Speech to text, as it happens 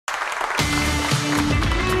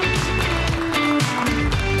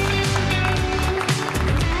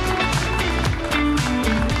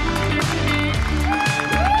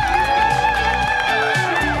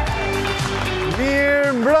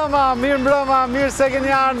Mirëmbrëma, mirë se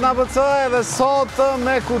keni ardhur në ABC dhe sot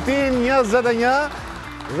me kutin 21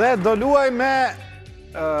 dhe do luaj me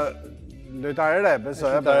lojtare re,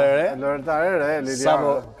 besoj. Lojtare re, Liliana.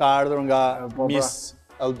 Sapo ka ardhur nga Miss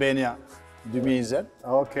Albania 2020.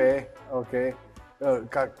 Okej.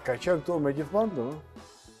 Ka qenë këtu me gjithmonë këtu?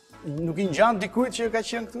 Nuk I ngjan dikujt që ka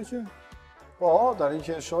qenë këtu që? Po, tani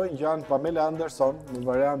që e shoh ngjan Pamela Anderson në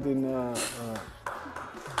variantin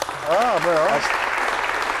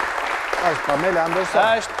është Pamela Anderson.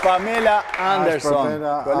 Është Pamela Anderson.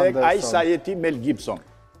 Koleg, ai sa je ti Mel Gibson.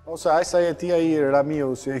 Ose ai sa je ti ai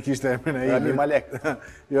Ramiu, si e kishte emrin ai. Rami Malek.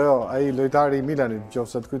 Jo, ai lojtari I Milanit,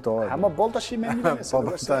 nëse të kujtohet. Ha më boll tash me Milanin.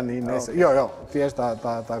 Po tani nëse. Jo, thjesht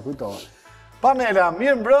ta kujtohet. Pamela,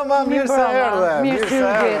 mirëmbrëma, mirë se erdhe. Mirë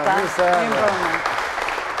se erdhe.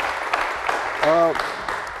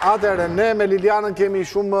 Atëherë, ne me Lilianën kemi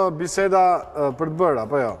shumë biseda për të bërë,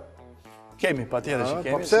 apo jo? Kemi, patjetër që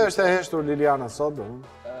kemi. Po pse është e heshtur Liliana sot?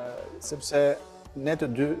 Sepse ne të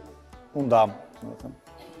dy u ndam, domethënë.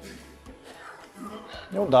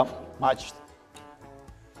 Ne u ndam, aq.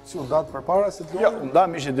 Si u ndat përpara se të luajë? Jo, u ndam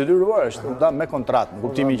ishte detyruar, është u ndam me kontratë, në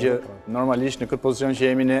kuptimin që normalisht në këtë pozicion që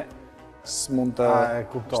jemi ne s'mund të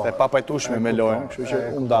është e papajtueshme me lojën, kështu që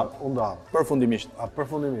u ndam. Përfundimisht.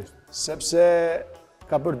 Përfundimisht. Sepse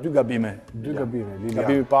ka bërë dy gabime. Dy gabime, Liliana.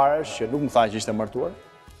 Gabimi I parë është që nuk më tha që ishte martuar.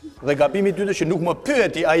 Dhe gabimi I dytë që nuk më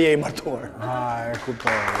pyeti a je I martuar. E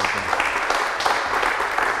kuptoj.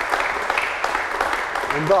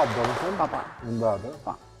 Ndat, do më thëmë? Pa. Ndat, e?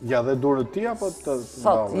 Ja dhe durët ti apo të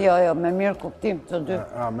Sot, jo, me mirë kuptim të dy.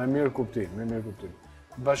 Me mirë kuptim.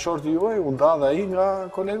 Bashorti juaj, u nda dhe ai nga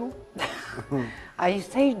kolegu? A I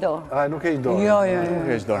se I do. Nuk e I do. Jo.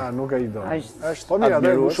 Nuk e I do. Është Po mirë,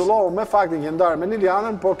 dhe ngushullohu me faktin që ndarë me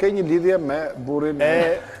Lilianën, po ke një lidhje me burin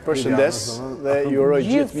e përshëndes dhe ju uroj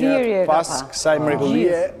gjithë mirë pas kësaj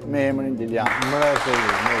mrekullie me emrin Liliana.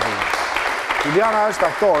 Mrekullie. Liliana është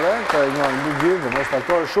aktore, të njohur nuk di, por është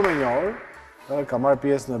aktore shumë e njohur. Ka marrë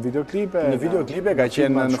pjesë në videoklipe. Në videoklipe ka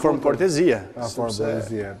qenë në formë kortezie.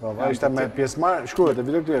 Ishte me pjesëmarrje, shkruhet e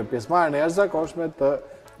videoklipe, pjesëmarrjen e jashtëzakonshme të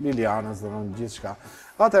Lilianës, domethënë gjithçka.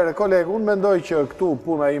 Atëherë, kolegu, unë mendoj që këtu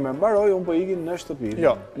puna ime mbaroi, unë po ikin në shtëpi.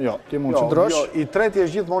 Jo, ti mund të ndrosh. Jo, I treti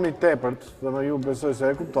është gjithmonë I tepërt, dhe ju besoj se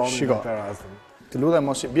e kuptoni në këtë rast. Të lutem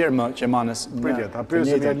mos I bjerë më qemanës. Pritjet, a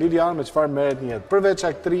pyesim Liliana me çfarë merret një jetë? Përveç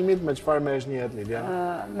aktrimit, me çfarë merresh një jetë, Liliana?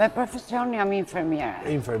 Me profesion jam infermiere.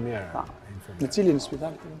 Infermiere. Në cilin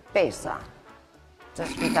spital? Pesa. Të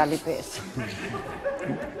spitali 5.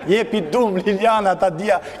 Jepi dum, Liliana, ta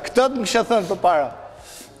dia. Këtë të më kështë thënë për para.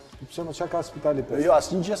 Pse më qa ka spitali 5? Jo,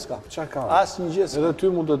 asë një gjë s'ka. Qa ka? Asë një gjë s'ka. Edhe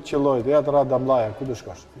ty mund të të qellojt, ja të ra damlaja, ku të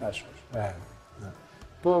shkosh?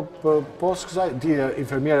 Po s'kësaj, ti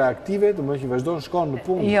infermiere aktive, të më që vazhdojnë shkonë në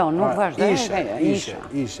punë? Jo, nuk vazhdojnë,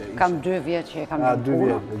 ishe. Kam 2 vjetë që e kam në punë. 2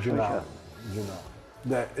 vjetë, gjuna.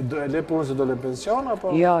 E le punën se do le pension,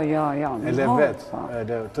 apo? Jo. E le vetë,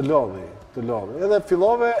 të lodhi. Edhe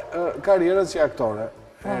fillove karierën si aktore,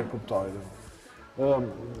 e kuptoj.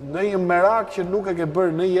 Në një merak që nuk e ke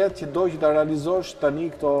bërë në jetë që do që ta realizosh tani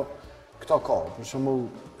këto kohë. Për shembull,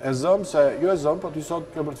 e zëm se, jo e zëm, po ti sot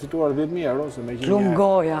ke përfituar 10.000 euro, se me që një...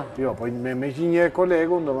 Plungoja. Jo, po me që një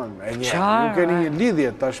kolegu, nuk keni një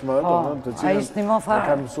lidhje tashmë, të cilën e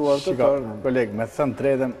kam mësuar të tërë. Koleg, me thënë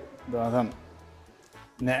tretëm, do të thënë,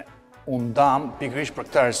 ne unë dam pikërisht për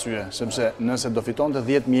këtë arsye, sepse nëse do fiton të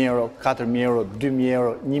 10.000 euro, 4.000 euro, 2.000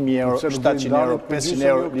 euro, 1.000 euro, 700 euro,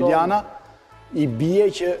 500 euro, Liliana, I bie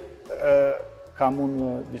që kam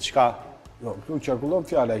unë diçka. Jo, këtu qarkullon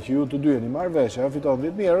fjala që ju të dy jeni marrë veshë, fiton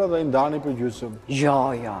 10.000 euro dhe I ndani për gjysëm. Jo.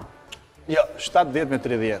 Jo, 7-10 me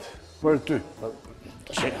 30. Për ty.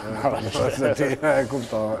 E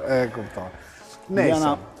kuptoj.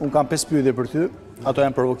 Liliana, unë kam 5 pyetje për ty, ato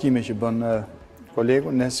janë provokime që bën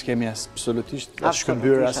kolegu, ne s'kemi absolutisht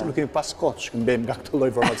shkëmbyrë, asë nuk kemi pas kohë të shkëmbejmë nga këtë lloj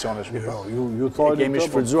informacionesh. Ju thojnë kemi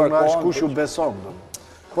shfrytzuar kohën. Kush ju beson.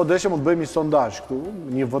 Po deshe mund të bëjmë një sondazh këtu,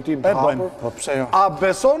 një votim të hapur. Po pse jo? A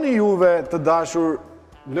besoni juve të dashur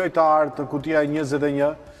lojtar të Kutia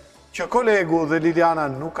 21 që kolegu dhe Liliana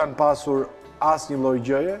nuk kanë pasur asnjë lloj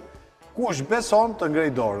gjëje? Kush beson të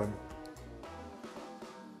ngrej dorën?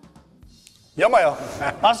 Jo, ma jo.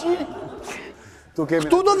 Asnjë.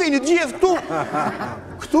 Këtu do vini gjithë, këtu!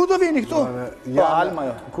 Këtu do vini, këtu! Po, Alma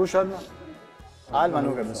jo. Kush Alma? Alma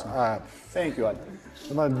nuk e beson. Thank you, Alma.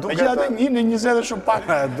 Me Duket gjitha një në 20 dhe shumë pak.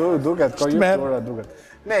 Duket, konjunktura duket.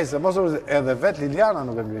 Nese, mos edhe vetë Liliana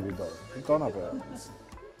nuk e ngriti dorën. Këtona për...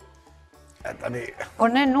 Po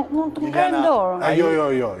ne nuk mund të ngrej dorën.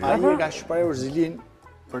 Jo. Ai ka shprehur zilin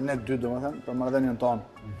për ne dy, domethënë, për marrëdhënien tonë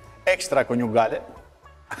ekstra konjugale.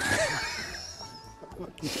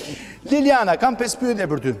 Liliana, kam 5 pyetje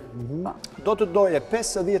për ty. Do të doje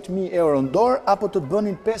 50.000 euro në dorë, apo të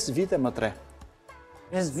bënin 5 vite më 3?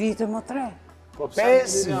 5 vite më 3.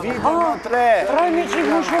 5 vite më 3. 3.000 që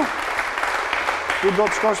më shumë. Ti do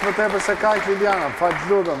të shkosh më tepër se kaq Liliana, fal të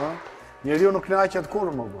lutem, ha. Njeriu nuk kënaqet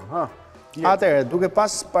kurrë më burr, ha. Atëherë, duke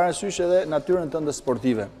pas parasysh edhe natyrën tënde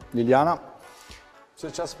sportive, Liliana, Se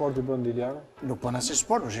çfarë sporti bën Liliana? nuk bën asnjë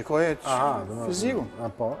sport, po shikoj fizikun.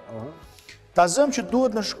 Po, Ta zëm që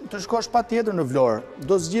duhet të shkosh patjetër në Vlorë,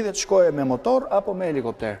 do zgjidhje të shkoje me motor apo me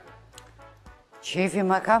helikopter? Qefi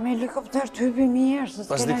ma ka me helikopter të hypi mirë, se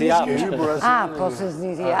Pas s'kena ditë javë. po se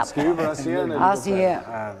s'diti japë. s'ke hyrë asnjëherë në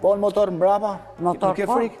Asnjëherë. Po në motor mbrapa? Motor Nuk ke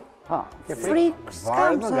po. frikë? Po, frikë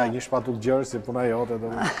Varet s'kam nga se. një shpatull gjërë si puna jote do.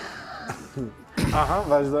 Aha,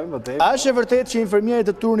 vazhdojmë vërtet. A është e vërtet që infermierit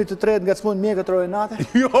të turnit të tretë ngacmojnë mjekët orë natë?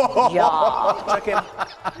 Ja. Çka ke?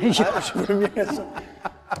 Është infermierit.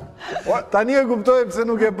 Tani e kuptoj pse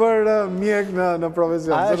nuk e bër mjek në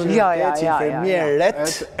profesion. A është vërtet që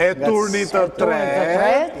infermierët E turnit të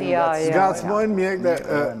tretë, Ja. zgacmojnë mjek dhe...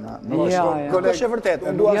 Nuk është e vërtet.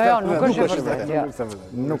 Unë dua Jo, të nuk është e vërtet.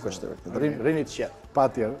 Nuk është e vërtet. Rini të qetë.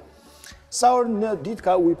 Patjetër. Sa orë në ditë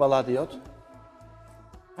ka ujë pallati jot?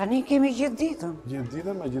 Tani kemi gjithë ditën. Gjithë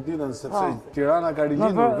ditën, sepse Tirana ka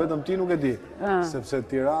rilindur, vetëm ti nuk e di. Sepse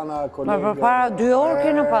Tirana, kolegë... Për para 2 orë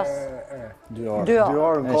kena pas. 2 orë. 2 2 orë.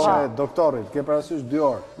 orë në kohën e doktorit, ke parasysh 2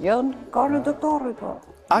 orë. Jo, në kohën e doktorit, po.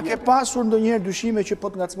 A ke pasur ndonjëherë dyshime që po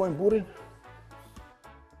të ngacmojnë burrin?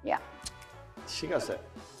 Ja. Shika se.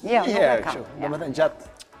 Ja, nuk e kam. Domethënë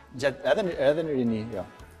gjatë edhe në rini, jo.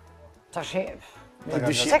 Tash,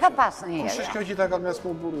 Dyshim. se ka pas në Kush është herë. kjo që ta ka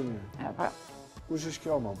ngacmuar burrin? Kush është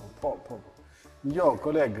kjo më? Po. Jo,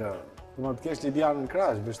 kolegë, do të kesh Lilianën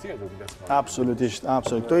krah, vështirë do të ngacmoj. Absolutisht.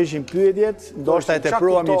 Këto ishin pyetjet, ndoshta e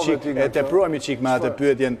tepruam çik me atë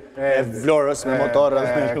pyetjen e Vlorës me motor dhe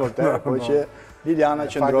me helikopter, po që Liliana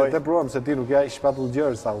qëndroi. Faktë pruam se ti nuk ja i shpatull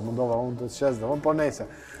gjërë sa, mundova unë të shes dhe unë, po nese.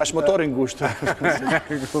 Është motori ngushtë.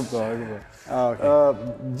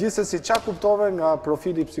 Gjithsesi, qa kuptove nga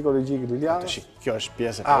profili psikologjik i Lilianës? Kjo është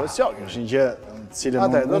pjesë e profesionit, kjo është një gjë të cilën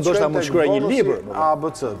unë ndoshta mund shkruaj një libër.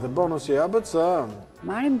 ABC, dhe bonusi ABC,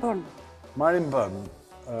 Marim bën. marim bën,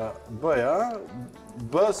 bëja,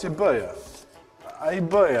 bë si bëja, a i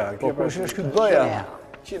bëja. Po kush është ky bëja?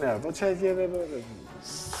 Qine, po që e tjene bëja?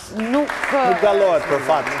 Nuk gallohet për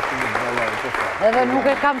fat. edhe nuk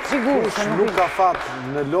e kam sigur se Nuk ka fat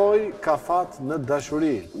në loj, ka fat në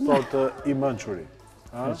dashuri, thotë i mënçuri.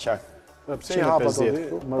 Në qak. Pse i hapa të di?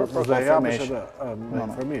 Më dhe japësh edhe me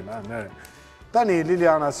informim. Tani,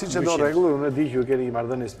 Liliana, si që do regullu, unë e di që ju keni një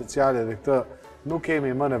marrëdhënie speciale dhe këtë nuk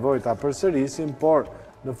kemi më nevojë ta përsërisim, por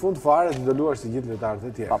në fund fare të ndëluar si gjithë lojtarët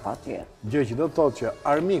e tjerë. Pa tjerë. Gjë që do të thotë që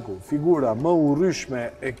armiku, figura më urryshme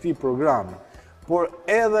e këtij programi, por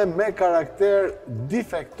edhe me karakter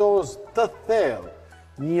defektoz të thellë,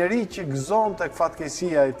 njeri që gëzon tek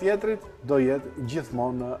fatkeqësia e tjetrit, do jetë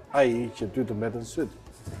gjithmonë ai që ty të mbetën syt.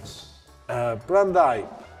 Prandaj,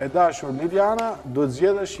 e dashur Liliana, do të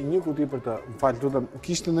zgjedhësh një kuti për të. Më fal, lutem,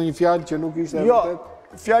 kishte ndonjë fjalë që nuk ishte Jo,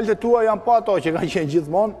 vërtet? fjalët e tua janë po ato që kanë qenë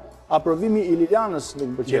gjithmonë, aprovimi i Lilianës nuk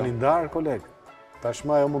më pëlqen. Jeni ndarë, koleg.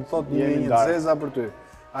 Tashmë ajo mund të thotë një zeza për ty.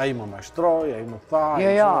 Ai më mashtroi, ai më tha.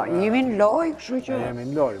 Jo, jemi në lojë, kështu që Jemi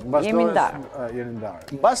në lojë. Jemi ndarë. Jeni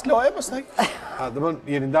ndarë. Mbas loje pastaj. Do të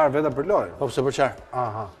thonë jeni ndarë vetëm për lojë. Po pse për çfarë?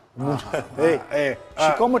 Aha.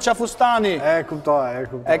 Shiko më qa fustani. E kuptoj.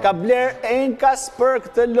 E ka bler Enkas për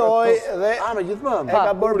këtë lojë dhe me gjithmonë. e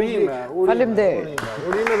ka bërë urime. faleminderit.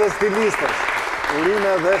 Urime dhe stilistës.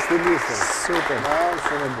 Urime dhe stilistës. Super.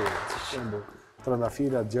 Shumë bukur.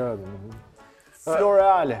 Trëndafila, gjëra.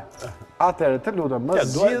 Floreale. Atëherë, të lutem, më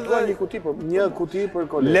zgjidh një kuti për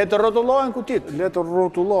kolegë. Le të rrotullohen kutit. Le të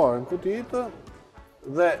rrotullohen kutit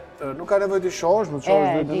dhe nuk ka nevojë të shohësh, më të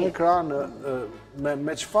shohësh vetëm në ekran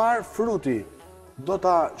me çfarë fruti do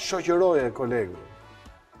ta shoqëroje kolegun.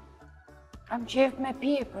 Kam qef me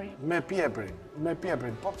pjeprin. Me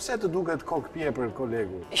pjeprin. Po pse të duket kokë pjepër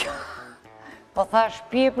kolegu? Po thash,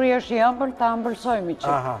 pjepri është i ëmbël, ta ëmbëlsojmë që.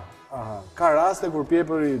 Aha. Ka raste kur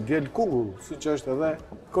pjepëri del kungull, siç është edhe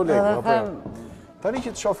kolegu. Tani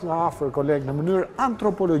që të shoh nga afër koleg në mënyrë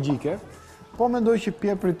antropologjike, po mendoj që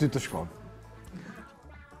pjepri ty të shkon.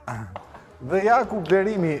 Dhe ja ku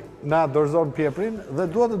Blerimi na dorëzon pjeprin dhe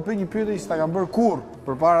dua të të bëj një pyetje që ta kam bërë kurrë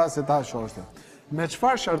përpara se ta shohte. Me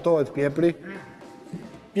çfarë shartohet pjepri?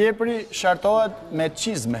 Pjepri shartohet me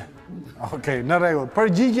çizme. Okej, në rregull.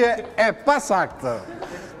 Përgjigje e pasaktë.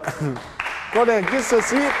 Koleg,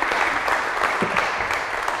 gjithsesi,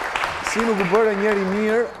 si nuk u bëre njeri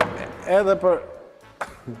mirë edhe për...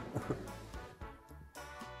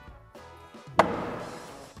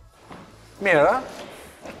 Mirë, a?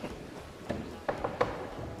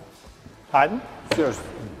 Hajde. Si është?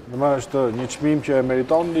 Dëma është një çmim që e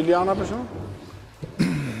meriton Liliana për shumë?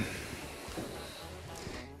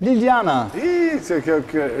 Liliana. Se kjo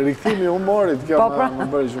rikthimi i humorit, kjo më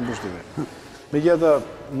bëri shumë pushtime. Megjithatë,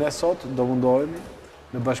 ne sot do mundohemi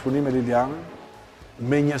në bashkëpunim me Lilianën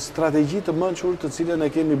me një strategji të mençur të cilën e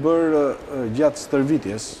kemi bërë gjatë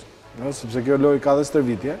stërvitjes, sepse kjo lojë ka dhe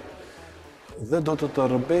stërvitje, dhe do të të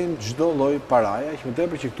rrëmbejmë çdo lloj paraje, aq më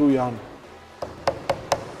tepër që këtu janë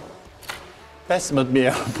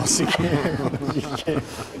 15.000, po si ke.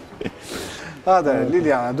 Atëherë,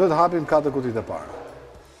 Liliana, duhet hapim 4 kutit e para.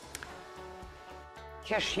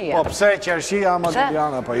 Qershia. Po pse qershia, ama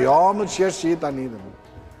Liliana? Po jo, më qershi tani.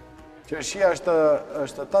 Qershia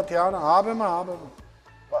është Tatiana, hape.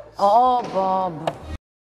 O, Bob.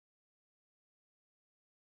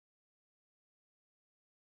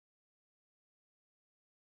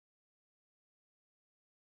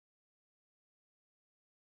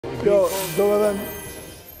 Kjo, do me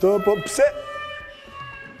dhe po pse?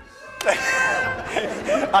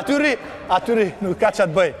 Atyri, nuk ka që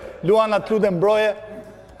të bëj. Luana të lutem mbroje.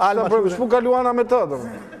 Alma të lutem. Shpu ka Luana me të,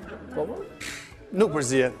 Nuk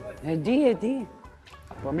përzihet. E di.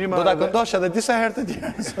 Do t'a këndosh edhe disa herë të tjera.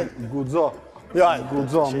 Gudzo. Jo,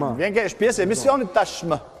 Gudzo, ma. Vjen ke pjesë e emisionit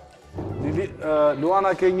tashmë.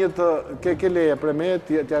 Luana ke një ke leje për me,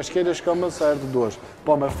 t'ja shkele shkëmës sa herë të duesh.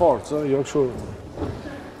 Po me forcë, jo kështu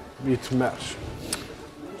i të mersh.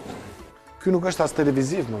 Ky nuk është as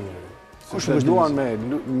televiziv më njëri. Kush më luan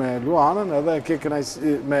me Luanën edhe ke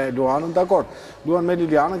kënaqësi me Luanën, dakord. Luan me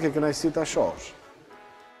Lilianën ke kënaqësi ta shohësh.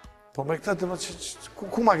 Po me këtë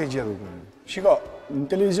ku ma ke gjetur? Shiko, në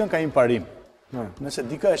televizion ka një parim. Nëse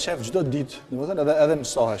dika e shef çdo ditë, domethënë edhe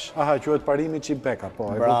mësohesh. Aha, quhet parimi Qimpeka, po,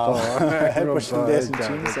 e Bravo. kuptoj. E përshëndesim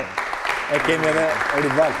Qim se e kemi edhe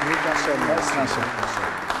rival.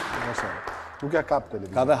 Nuk ja kap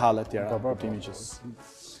televizion. Ka dhe hallet tjera, kuptimi që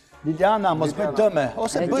Liliana, mos bëj dëme,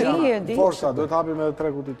 ose bëj. Di. Forca, do të hapim edhe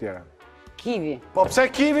 3 kuti tjera. Kivi. Po pse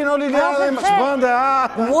kivi në Liliana dhe më shbënde, a?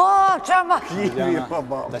 Ua, qama. Kivi,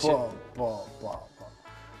 po.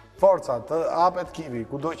 Forca, të hapet kivi,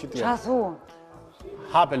 ku do që tjera. Qa thu?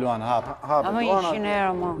 Hape, Luana, hape. Ama 100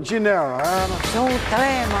 euro, ma. 100 euro, e? Që u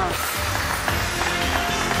 3, ma.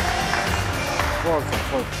 Forca.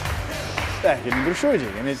 Kemi ndryshuar që,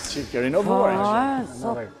 kemi që rinovuar.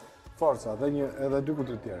 Forca, edhe 2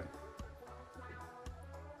 kuti tjera.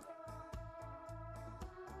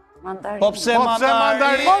 Mandarin. Po pse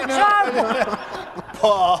mandarin? Po qarë!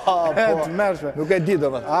 Po. Të mërshme. Nuk e di do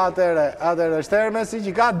më. Atere, shterme si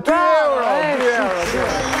që ka 2 euro. 2 euro.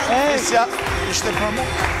 Isja, ishte për mu.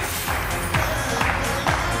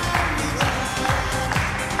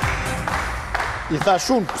 I tha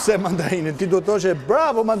shumë pse mandarinet, ti do të thoshe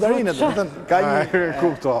bravo mandarinet. Ka një...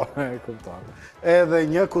 Kuptor. Edhe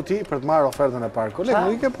një kuti për të marrë ofertën e parë. Kolegë,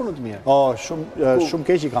 nuk i ke punët mje. Shumë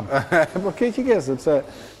keq i kam. Po keq i ke, sepse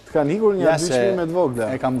të kanë hikur një 2 çmime të vogla.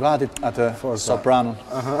 E kam gati atë sopranon.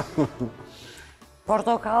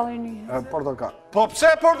 Portokallin një. Portokall. Po pse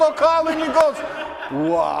portokallin një gocë?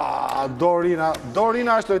 Ua, Dorina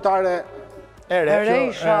është lojtare e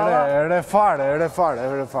re fare.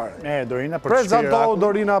 Dorina për Prezantohu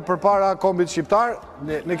Dorina përpara kombit shqiptar.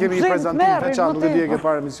 Ne kemi një prezantim veçantë, nuk e di e ke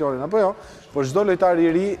parë emisionin apo jo, por çdo lojtar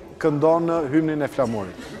i ri këndon hymnin e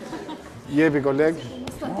flamurit. Jepi koleg.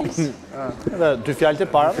 Edhe 2 fjalë të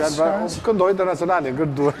para. Këndoj internacionale,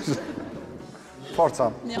 këtë duhet.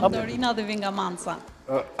 Forca. Jam Dorina dhe vi nga Manca.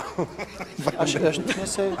 Është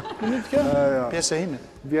pjesë e himnit kjo? Pjesë e himnit.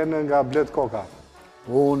 Vjen nga Blet Koka.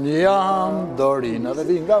 Unë jam Dorina dhe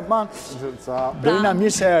vi nga Manca. Dorina,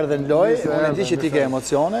 mirë se erdhe në lojë, unë e di që ti ke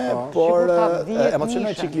emocione, por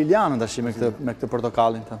emocionoj çik Lilianën tash me këtë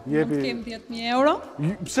portokallin të. Mund të kem 10.000 euro.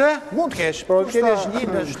 Pse? Mund të kesh, por kesh një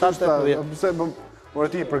në 7.80. Pse? Por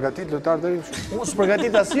ti përgatit lojtar të rinj? Unë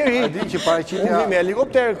s'përgatit asnjë hi. E di që paraqitja... Unë vi me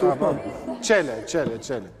helikopter këtu. Qele.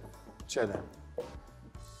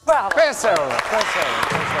 Bravo. 5 euro.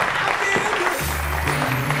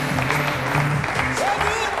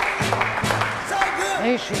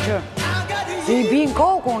 E shqyqër. Si i bin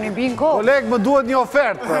kokë, unë i bin kokë. Koleg, më duhet një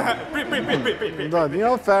ofertë. Duhet një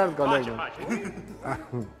ofertë, koleg.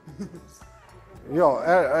 Jo,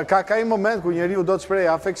 ka një moment ku njeriu do të shprehë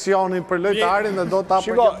afeksionin për lojtarin dhe do ta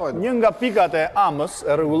përqafojë. Një nga pikat e amës,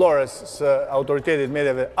 e rregullores së autoritetit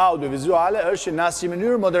mediave audiovizuale, është që në asnjë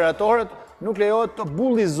mënyrë moderatorët nuk lejohet të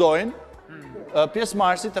bullizojnë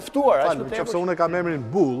pjesëmarrësit e ftuar. Nëse unë kam emrin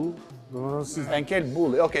Bull, Enkel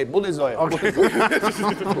bulli, okej, bullizoj.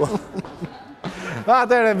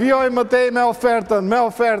 Atëre, vjoj më tej me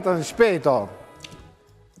ofertën, shpejto.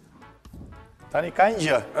 Tani ka një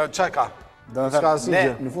gjë. Çaj ka? Do të S'ka thënë, asnjë ne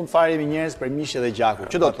gjë. në fund fare jemi njerëz për mishe dhe gjaku.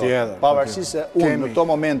 Që do të thotë? Patjetër, Pavarësisht se unë Kemi. në këto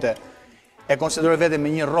momente e konsideroj veten me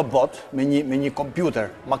një robot, me një kompjuter,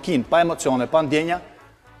 makinë, pa emocione, pa ndjenja,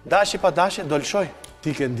 dashi pa dashi do lëshoj.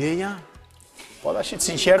 Ti ke ndjenja? Po dashi të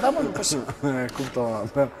sinqerta, po nuk është. E kuptova.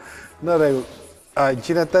 Në rregull.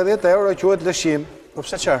 180 euro quhet lëshim. Po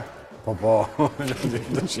pse çfarë? Po,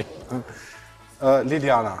 lëshim.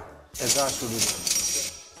 Liliana, e dashur Liliana.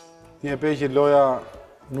 Ti e pe që loja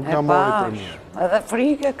nuk na mori për mirë. Edhe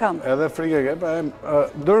frike kam. Edhe frike ke.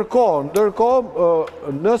 Ndërkohë,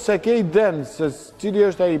 nëse ke iden se cili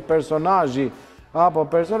është ai personazhi apo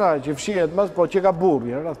personazhi që fshihet mas, po që ka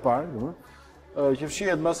burrë, rreth parë, që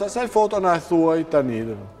fshihet mas asaj foto na e thuaj tani.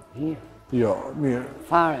 Jo, mirë.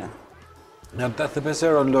 Fare. Janë 85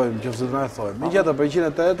 euro në lojë, që të na e thojë. Mi gjeta për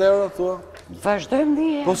 180 euro, thua? Vazhdojmë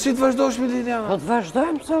dhije. Po si të vazhdojsh me Liliana? Po të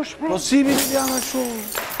vazhdojmë se u shpet. Po si mi Liliana shumë?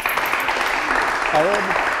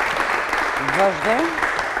 Vazhdojmë?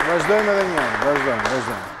 Vazhdojmë edhe një,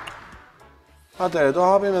 vazhdojmë. Atëre, do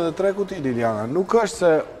hapim edhe 3 kuti, Liliana. Nuk është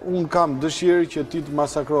se unë kam dëshirë që ti të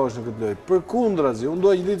masakrohesh në këtë lojë. Përkundrazi, unë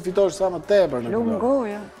duhet që ti të fitosh sa më tepër në këtë lojë.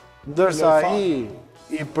 Lungoja. Ndërsa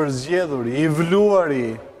i përzgjedhuri, i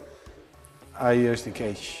vluari, ai është i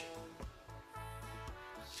keq.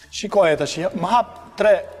 Shikoje tash, më hap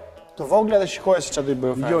 3 të vogla dhe shikoje se çfarë do i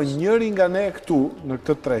bëj ofertë. Jo, njëri nga ne këtu, në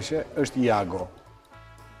këtë treshe, është Iago.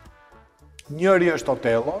 Njëri është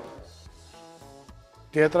Otello,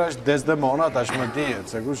 tjetra është Desdemona, tash më dihet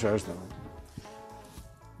se kush është.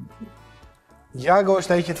 Iago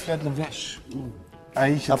është ai që të flet në vesh.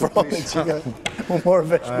 Ai që të prish. U mor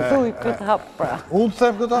vesh. Thuj këtë hap pra. Unë të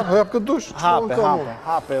them këtë hap, jap këtë dush.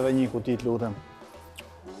 Hape edhe një kuti të lutem.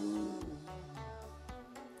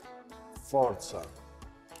 Forca.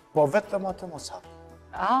 Po vetëm atë mos hap.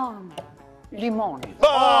 Limoni. O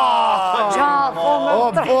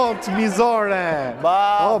bot mizore!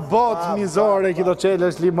 O bot mizore, ki do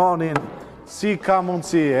qelësh limonin. Si ka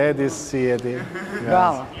mundësi, Edis, si Edi.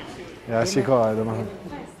 Bravo. Ja, shikoj, do më thëmë.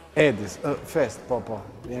 Edis, fest, po,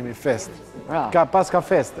 jemi fest. Bravo. Pas ka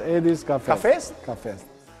fest, Edis ka fest. Ka fest? Ka fest.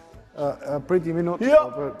 Priti minutë. Jo.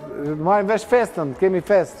 Majmë vesh festën, kemi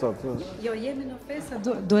fest sot. Jo, jemi në festë,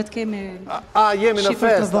 duhet kemi... Jemi në Shifër të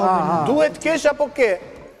fest. vogël. Duhet kesh apo ke?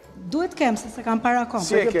 Duhet kem, se kam para kom.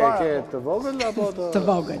 Si e ke të vogël apo të... Të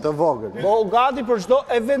vogël. Të vogël. Po gati për çdo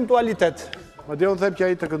eventualitet. Ma dhe unë them që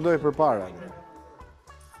ai të këndoj për para.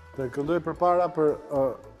 Të këndoj për para për...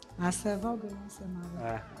 Ase vogël, ase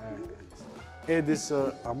madhe. Edis,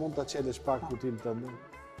 a mund të qelesh pak kutin të ndë?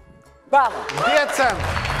 Bravo.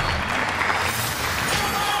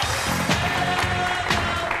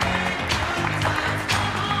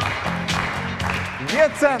 10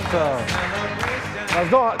 cent!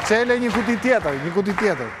 Vazhdo, qele një kuti tjetër,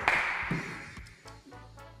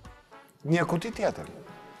 Një kuti tjetër.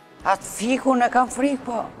 Atë fikun e kam frikë,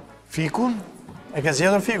 po. Fikun? E ke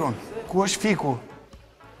zgjedhur fikun? Ku është fiku?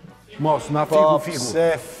 Mos, na fiku, fiku. Se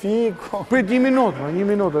fiku. Prit një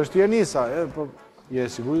minutë, është Jenisa. Je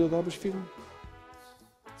sigur do të hapësh fikun?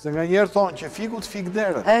 Se nga njerë thonë që fiku të fik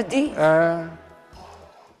derët. E di.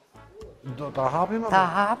 Do të hapim? Ta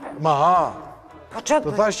hape. Ma ha. Po që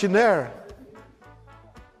Të thash 100 erë.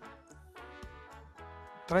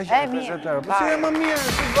 350 erë. Po si e më mirë,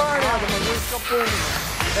 si varja, dhe më dhe s'ka punë.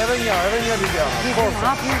 Edhe një Liliana. fikun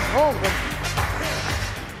hapin vogël.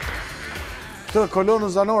 Këtë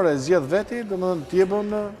kolonën zanore zjedh veti, dhe më dhe t'je bën...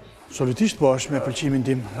 Absolutisht po, është me pëlqimin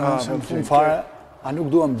tim. Se në fund fare, a nuk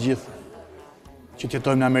duam gjithë që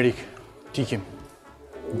t'jetojmë në Amerikë. T'ikim.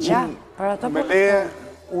 Ja, për ato Me për... leje,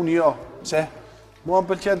 unë jo. Se? Mua më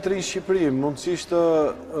pëlqen të rinë Shqipëri, mundësisht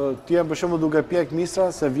t'jem për shumë duke pjek misra,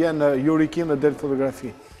 se vjen jurikim dhe del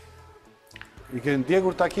fotografi. I ke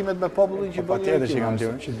ndjekur takimet me popullin që Pa bën tjetër që kam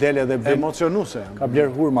tjurë, që dele dhe bën. Emocionuse. Ka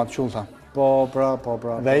blerë hurmat shumë tha. Po, pra.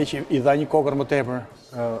 Dhe ai që i dha një kokër më tepër.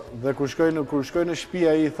 Dhe kur shkoj në shtëpi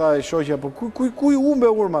ai i tha e shoqja, po ku i humbe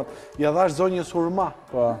urmat? Ja dhash zonjës hurma.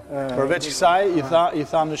 Po. Përveç kësaj i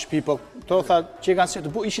tha në shtëpi, po to tha që kanë si të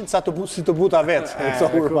bu, ishin ca të bu si të buta vet. Këto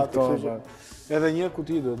hurmat. Edhe një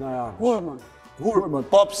kuti duhet na japësh. Hurmën. Hurmën.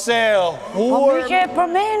 Po pse? Po mije për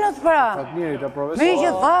menët, pra. Mirë, ta provoj. Mije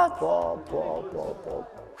thatë. Po.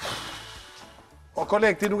 O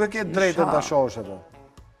koleg, ti nuk e ke drejtën ta shohësh ato.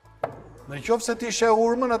 Në qoftë se ti sheh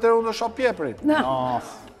hurmën, atëherë unë do shoh pjeprin.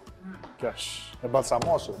 Kjo është e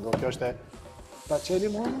balsamosu, do kjo është e... Ta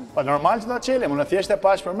qelim hurmën? Pa normal që ta qelim, unë thjesht e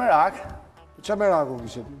pash për merak. Qa meraku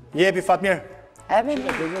kishit? Jepi Fatmir. E me një.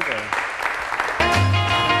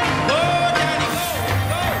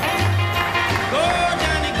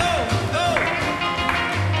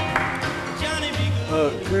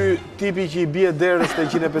 Ky Ky tipi që I bie derës të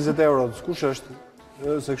 150 euro, kush është?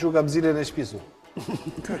 Se kështu ka bzilën e shpisu.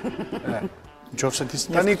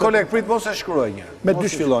 Tani koleg, prit mos e shkruaj një. Me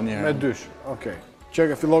dysh fillon një. Me dysh, okej.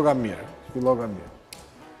 Që fillon mirë.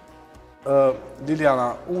 Liliana,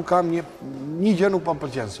 unë kam një gjë nuk po më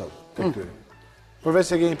pëlqen sot të këtyre. Përveç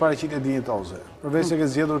se ke një paraqitje dinjitoze, përveç se ke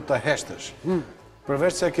zgjedhur të heshtësh,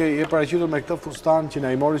 përveç se ke je paraqitur me këtë fustan që na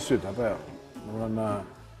I mori syt, apo jo? Domethënë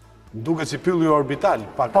duket si pylli orbital,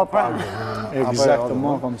 pak.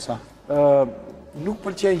 Exactement comme ça. Nuk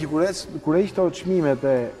pëlqen që kur e këto çmimet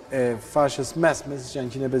e fashës mesme, siç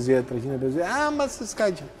janë 150, 350, ma se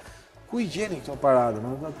s'ka gjë. Ku I gjeni këto paratë?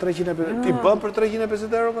 350, ti bën për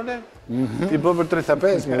 350 euro koleg? Ti bën për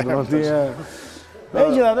 35, domethënë Me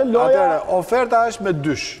gjithatë, loja... Atëre, oferta është me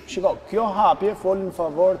dysh. Shiko, kjo hapje folin në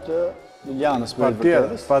favor të Lilianës për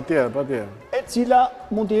vërtetës. Patjetër. E cila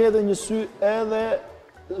mund t'i hedhë një sy edhe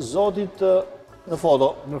zotit në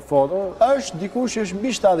foto. Në foto? Është dikush që është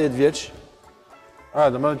mbi 70 vjeç.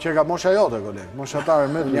 Domethënë që ka mosha jote, koleg. Moshatare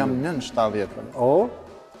me të jam nën 70, koleg. O?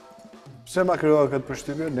 Pse ma krijohet këtë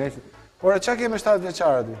përshtypje? Nëse. Por çka ke me 70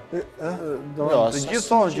 vjeçare ti? Të gjithë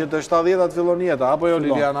thonë që të 70-at fillon jeta, apo jo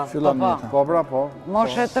Liliana? Fillon jeta. Po pra, po.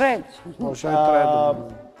 Moshe tretë. Mosha e tretë.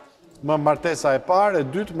 Më martesa e parë, e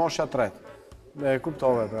dytë mosha tretë. E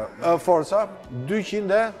kuptove pra. Forca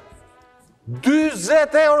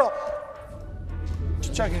 220 euro.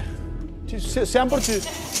 Çka ke? Se jam për ty.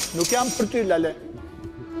 Nuk jam për ty, Lale.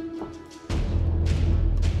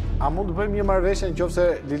 A mund të bëjmë një marrëveshje nëse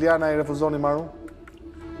Liliana I refuzon I marrë?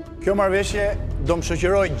 Kjo marrëveshje do më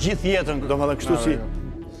shoqëroj gjithë jetën, domethënë kështu si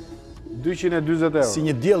 220 euro. Si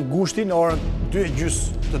një diell gushti në orën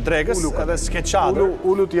 2:30 të drekës, edhe s'ke çadër.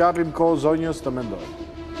 Ulu t'i japim kohë zonjës të mendoj.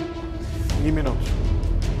 1 minutë.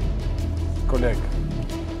 Koleg.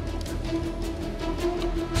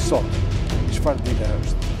 Sot, çfarë dite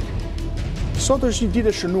është? Sot është një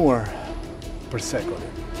ditë e shënuar. Përse,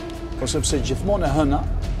 koleg? Po sepse gjithmonë e hëna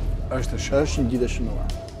është një ditë e shënuar.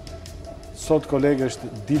 Sot, koleg,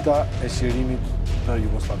 është dita e sqarimit të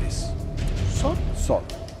Jugosllavisë. Sot.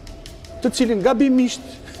 Të cilin gabimisht,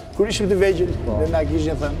 kur ishim të vegjël, dhe na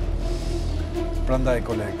kishin thënë. Prandaj,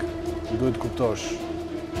 koleg, duhet kuptosh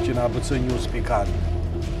që në abcnews.al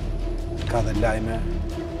ka dhe lajme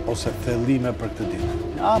ose thellime për këtë ditë.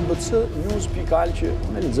 abcnews.al që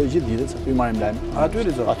unë lexoj gjithë ditën, se aty marrim lajme. Aty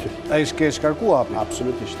lexoj. Aty. Ai shke shkarku hapin.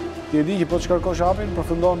 Absolutisht. Ti e di që po të shkarkosh hapin,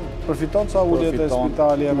 përfiton ca uljet e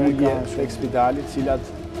spitali amerikan. Tek spitalit, cilat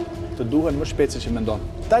të duhen më shpejt se që mendon.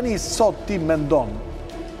 Tani sot ti mendon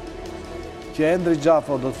që Endri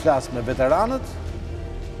Gjafo do të flasë me veteranët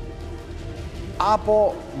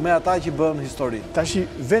apo me ata që bën historinë? Tashi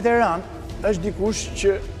veteran është dikush që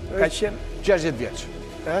ka qenë 60 vjeç.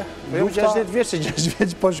 Nuk 60 vjeç, se 60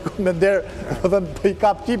 vjeç po shkon me derë, po I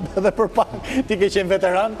kap tip edhe për pak. Ti ke qenë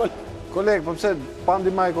veteran, Koleg, po pse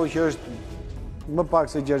Pandi Majko që është më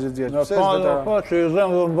pak se 60 vjeç? Pse është veteran? Po, që I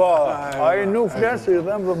dhem vëmballa. Ai nuk flet se I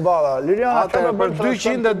dhem vëmballa. Liliana ka për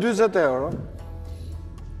 220 euro.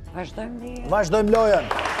 Vazhdojmë lojen.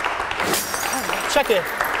 Çka ke?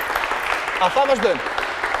 A tha vazhdojmë?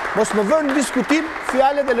 Mos më vërë në diskutim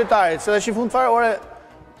fjalët e lojtarit, se tash I fund fare ore.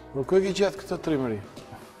 Por ku e ke gjetë këtë trimëri?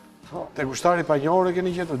 Te kushtari panjore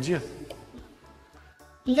keni gjetur të gjithë.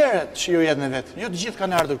 Leret shijoj jetën e vetë. Jo të gjithë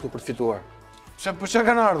kanë ardhur këtu për të fituar. Pse po çka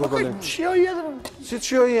kanë ardhur koleg? Shijoj jetën. Si të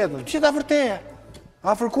shijoj jetën? Si ta vërteje?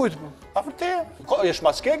 Afër kujt po? Afër teje? Ko jesh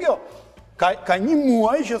maske kjo? Ka një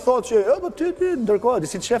muaj që thotë që jo, po ty ndërkohë,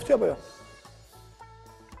 si të shef ti apo jo?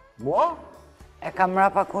 Mua? E kam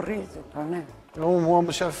mrapa kurrizit, po ne. Mua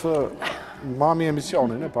më shef mami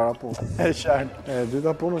emisionin, para punë. E qartë. E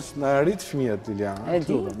dyta punës në rrit fëmijët, Liliana. E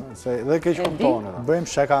di. Dhe keq kuptohen. Bëjmë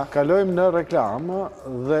shaka. Kalojmë në reklam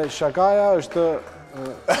dhe shakaja është...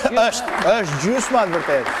 është gjysma të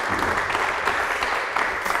vërtet.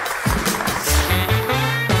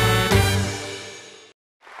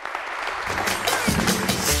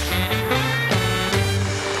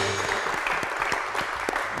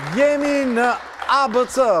 Jemi në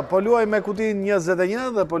ABC, po luaj me kutin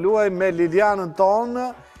 21 dhe po luaj me Lilianën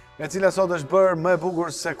tonë, e cila sot është bërë më e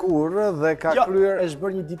bukur se kur dhe ka kryer... Jo, është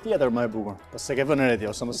bërë një ditë tjetër më e bukur. Po se ke vënë reti,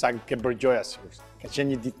 ose më saktë ke bërë gjoja sigurisht. Ka qenë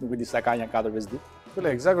një ditë, nuk e di sa ka një 4-5 ditë.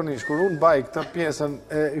 Koleg, zakonisht, kur unë baj këtë pjesën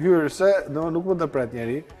e hyrëse, nuk mund të pret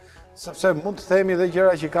njeri, sepse mund të themi dhe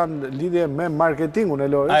gjëra që kanë lidhje me marketingun e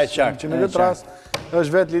lojës, që në këtë rast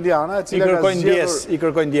është vetë Liliana, e cila ka zgjedhur... I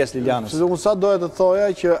kërkojnë ndjes Lilianës. Unë sa doja të thoja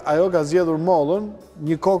që ajo ka zgjedhur mollën,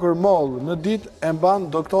 një kokër mollë në ditë e mban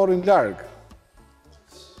doktorin larg.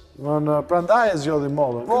 Prandaj e zgjodhi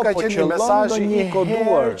mollën. Po, Ka qenë një mesazh i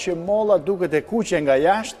koduar që molla duket e kuqe nga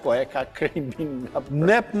jashtë, po e ka krimbin nga brenda.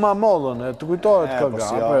 Nep ma mollën, të kujtohet këga,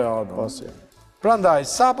 apo jo? Po si. Prandaj,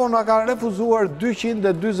 sapo na ka refuzuar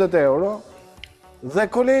 240 euro dhe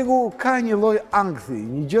kolegu ka një lloj ankthi,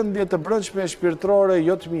 një gjendje të brendshme shpirtërore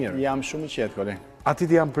jo të mirë. Jam shumë i qetë, koleg. Atit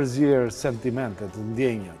janë përzierë sentimentet,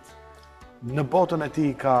 ndjenjat. Në botën e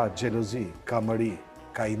tij ka xhelozi, ka mëri,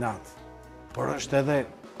 ka inat, por është edhe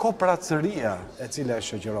kopracëria e cila e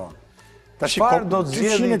shoqëron. Çfarë do të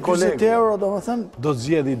zgjedhë kolegu? 240 euro, domethënë, do të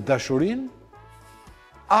zgjedhë dashurinë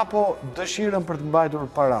apo dëshirën për të mbajtur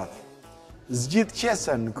parat? Zgjidh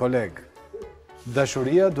qesen, koleg.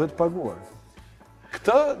 Dashuria duhet paguar.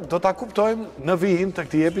 Këtë do ta kuptojmë në vijim të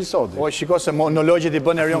këtij episodi. O, shiko se monologjet i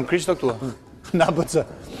bën Erion Kristo këtu. Në ABC.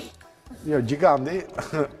 Jo, giganti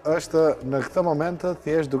është në këtë moment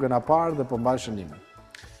thjesht duke na parë dhe po mban shënimin.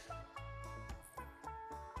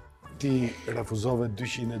 Ti refuzove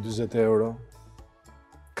 240 euro.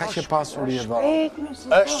 Ka që pasur i e dha.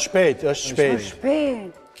 Është shpejt.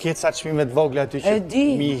 Kjetë sa çmime të vogla aty që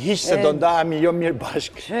mi hiq se do ndahemi jo mirë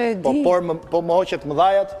bashkë. Po më hoqet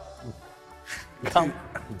mëdhajat. Kam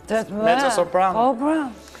mezzo soprano. Po, pra.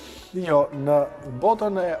 Jo, në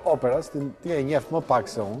botën e operas, ti e njeh më pak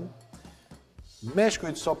se unë,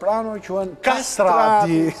 meshkujt soprano quhen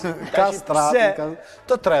kastrati. Kastrati,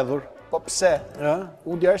 të tredhur. Po pse?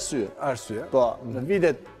 Unë di arsye. Po, në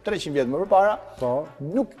vitet 300 vjet më përpara,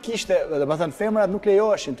 nuk kishte, domethënë femrat nuk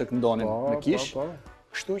lejoheshin të këndonin në kish.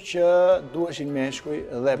 Kështu që duheshin meshkuj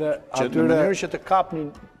dhe që në mënyrë që të kapnin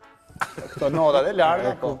këto notat e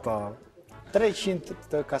larta, 300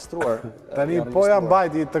 të kastruar. Tani po ja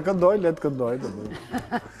mbajti të këndoj, le të këndoj.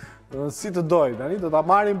 Si të doj, tani do ta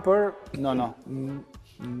marrim për... No.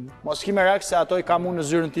 Mos ki me rak se ato i kam unë në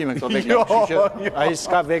zyrën time këto vegla. Jo. Ai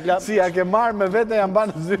s'ka vegla. Si, a ke marrë me vete ja mba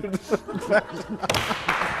në zyrën.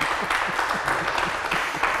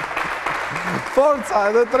 Forca,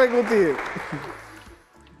 edhe 3 kuti.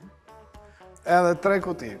 Edhe 3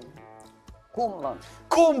 kuti.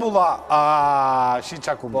 Kumbulla! Shi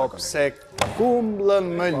qa kumbulla. Po pse kumbullën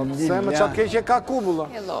më linja. Pse më qa keqe ka kumbulla.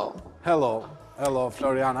 Hello,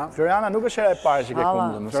 Floriana. Floriana nuk është era e parë që ke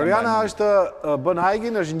kumbullën. Floriana është bën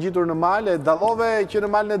hajgin, është ngjitur në mal, e dallove që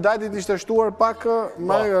në malin e dajtit ishte shtuar pak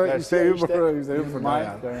ishte hyrë për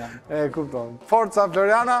malin. E kupton. Forca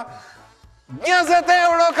Floriana. 20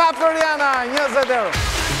 euro ka Floriana, 20 euro.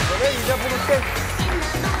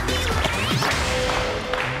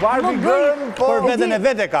 Barbie girl, për veten e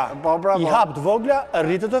vete ka. I hap të vogla,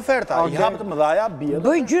 rritet oferta. I hap të mëdhaja, bie.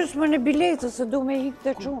 Bëj gjysmën e biletës se du me hik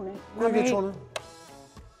të çuni. Ku e ke çunin?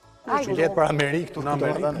 Bilet për Amerikë këtu në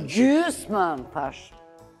Amerikë. Gjysmën, thash.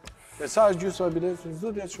 E sa është gjysma e biletës? S'do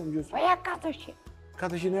të jetë shumë gjysmë. Po ja 400.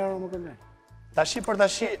 400 euro më këndej. Tashi për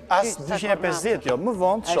tashi, as 250, jo, më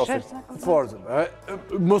vonë të shofit. Forcë.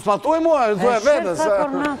 Mos ma thuaj mua, e thuaj vetës.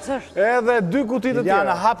 Edhe 2 kutit të tjera.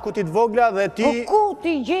 Diana, hap kutit vogla dhe ti... Po ku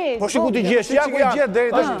ti gjesh? Po shi ku ti gjesh? Ja ku ja.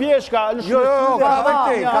 është pjeshka, Jo, ka dhe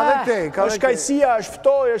këtej. është kajsia, është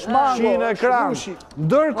ftoj, është mango. Shi në ekran.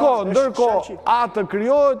 Ndërko, atë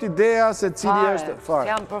kryohet ideja se cili është fare.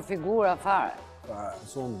 Jam për figura fare.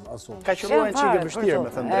 Asun. Ka qëlluar në qikë vështirë, me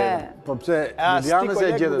thënë drejtë. Po pse, Milianës e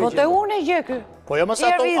gjetë. Po te unë e gje kë. Po jo mësë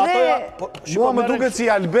ato ja... Mua më duket si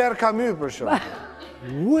Albert Camus për shumë.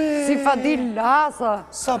 Si Fadil Lasa.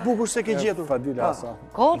 Sa bukur se ke gjetur. Fadil Lasa.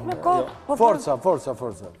 Kot me kot. Forca.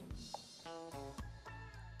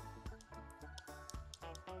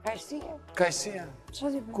 Kajsia.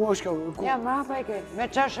 Ku është kjo? Ja, mrapa e ke.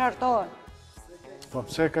 Me qa shartohen. Po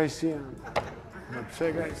pse kajsia?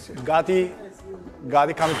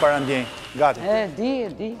 Gati kam i parandjenj. Gati. E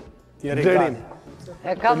di. Derim.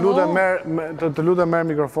 E kam mu. Të lutem merr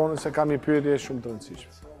mikrofonin se kam një pyetje shumë të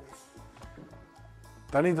rëndësishme.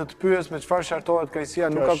 Tani të pyes me çfarë shartohet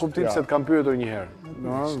kajsia, nuk ka kuptim se të kam pyetur një herë.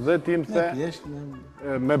 Dhe ti më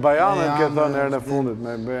the me bajamet ke thënë herën e fundit,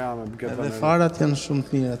 me bajamet ke thënë. Dhe farat janë shumë të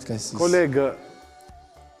mira të kajsisë. Kolegë,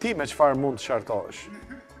 ti me çfarë mund të shartohesh?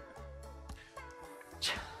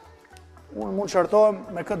 Unë mund shartohem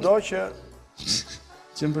me këtë do që...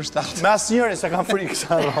 Që më përshtatë. Me asë njëri se kam frikë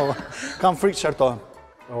sa rrova. Kam frikë të shartohem.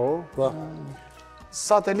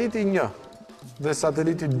 Sateliti 1 dhe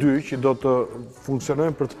sateliti 2 që do të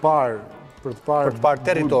funksionojnë për të parë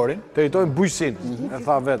territorin. Territorin bujqësinë, e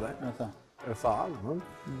tha vete. E tha,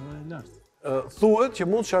 thuhet që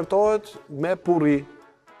mund shartohet me purri.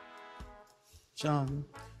 Qanë.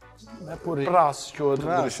 Me purri. Pras, quhet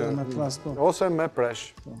ndryshe. Me pras, po. Ose me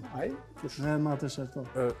presh. Ai? E ma të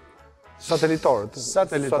shartohet. Satelitorët.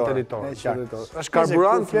 Është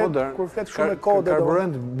karburant modern. Kur flet shumë me kode.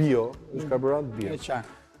 Karburant bio. Është karburant bio.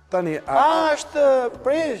 Tani, është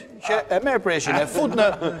presh, që e merë preshin, e fut në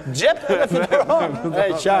gjep dhe fituron.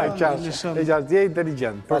 E qarë. E qarë, t'je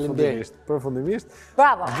inteligent, përfundimisht.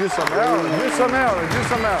 Bravo. Gjysëm euro.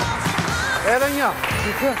 Edhe një.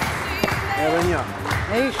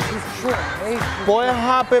 E ishtë shumë, Po e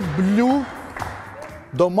hape blu,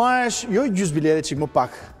 do marrësh, jo gjysë bilete qik më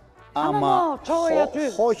pak. Ama, qoj aty.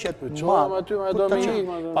 Hoqet Qojmë aty, me do me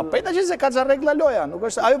Pa pejta që se ka qa regla loja, nuk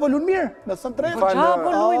është, ajo po lun mirë, me thënë drejtë. Qa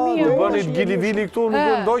po luj mirë. Të bënit gili-vili këtu,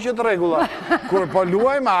 nuk ndoqet regula. Kur po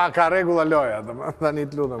luajmë, ka regula loja, dhe një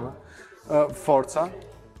të lutëm. Forca.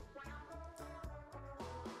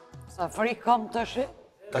 Sa frikë kam të shi?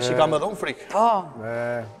 Ta shi kam edhe unë frikë. Po.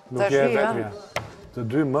 Nuk je vetëmja. Të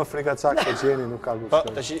dy më frika cak që qeni nuk ka Po,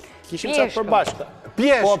 gushtë. ta shi kishim cak përbashkëta.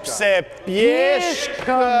 Pjeshka. Po pse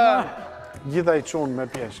pjeshkë. Gjitha i qunë me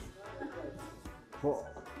pjeshkë. Po.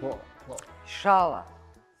 Shala.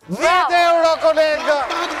 10 euro, kolega!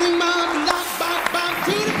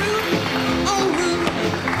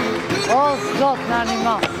 O, zot në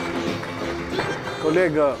animal.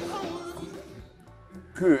 Kolega,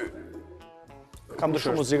 ky Kam të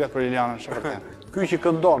shumë muzikat për Lilianën, shakërten. ky që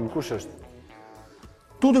këndon, kush është?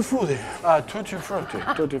 Tutti frutti.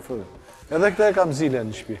 Tutti frutti. Edhe këtë e kam zile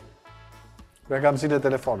në shtëpi. E kam zile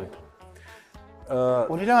telefonit.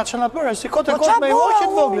 O Liliana, që nga përë, si kote me i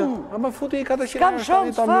hoqet voglën. A më futi i 400 Kam euro,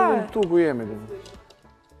 shumë ta fare. mundin këtu ku jemi.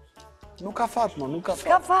 Nuk ka fat, nuk ka fat.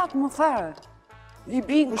 Ska fat më fare. I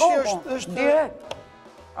bin Kushi kokon, është- direkt.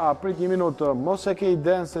 Prit një minutë, mos e ke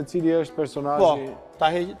idenë se cili është Po, personazhi. ta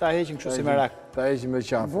heqin kështu si merak. Ta heqim me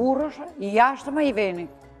qafë. Burrësh, i jashtë me i veni.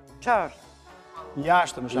 Qa është?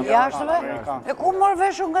 Jashtë më I shumë. jashtë me? E ku mërë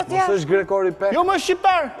veshun nga Mos t'jashtë? është grekori pek. Jo, më është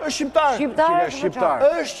shqiptar, është shqiptar. Shqiptar Qika është shqiptar.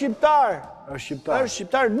 Është shqiptar. Është shqiptar. Është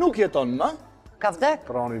shqiptar, nuk jeton më. Ka vdek?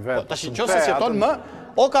 Proni vetë. Ta shi qose që jeton më,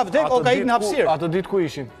 o ka vdek, o ka ikë në hapsirë. Atë ditë ku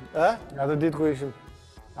ishin? E? Atë ditë ku ishin?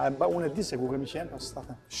 Unë e di se ku kemi qenë, pas ta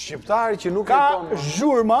them. Shqiptari që nuk Ka jeton.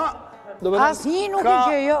 zhurma, do me Asnjë nuk i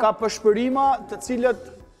gjej, jo. Ka përshpërima të cilët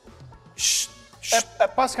e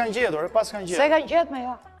pas kanë gjetur, Se ka gjetë me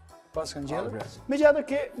jo. Pas kanë gjetur. Me gjatë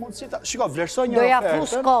ke mundësi ta... Shiko, vlerësoj një Do ja ofertën. fu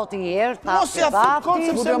skoti herë, ta Mos ja fut kot,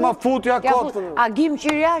 sepse Futja ma futja kot. Agim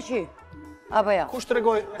Qirjashi? Apo ja? Kush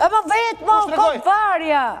tregoj? E më vetë mo, Kush tregoj? kom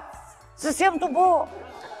varja. Se s'jam të bo.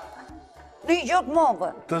 Në i gjotë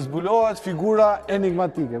move. Të zbulohet figura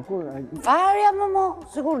enigmatike. Varja më mo,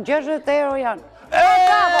 sigur 60 euro janë.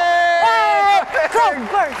 Kom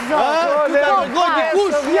për zotë.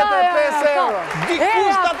 Dikush 75 euro.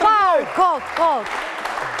 Dikush ta tregoj.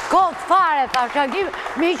 Kot fare, thash, Agim,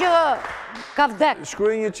 mi që ka vdek.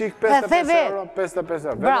 Shkruaj një çik E the 55 vetë. euro, 55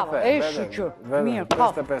 euro. Bravo, Vete, e vete, shqyqyr. vete, Mirë,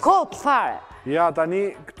 55. kot fare. Ja,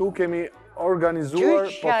 tani këtu kemi organizuar, po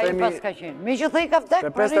Qyqja i themi pas ka qenë. Mi që thej ka vdek, te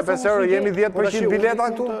 55 euro jemi 10% bileta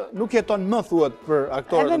këtu. Nuk jeton më thuhet për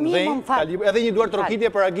aktorët Edhe të mi, mëdhenj. më fal. Edhe një duar trokitje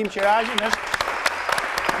për Agim Qirajin është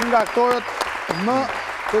një nga aktorët më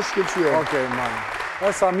të shkëlqyer. Okej, man. E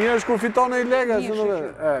sa mirë është kur fiton ai lekë, Mirë, nuk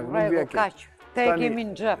shqyqyr. vjen Rego, kaq. Te e kemi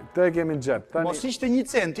në gjep. Te e kemi në xhep. Tani Mos ishte 1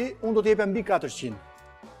 centi, unë do t'jepem mbi 400.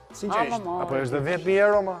 Sinqerisht. apo është 10.000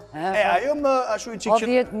 euro ma? Ajo më ashtu i çik O që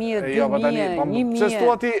 10.000, Jo, po tani, 2.000, pse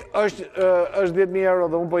s'tua 1.000. ti është 10.000 euro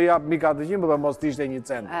dhe unë po jap 1.400, po mos t'ishte 1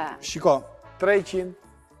 cent. shiko,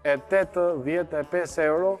 385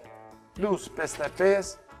 euro plus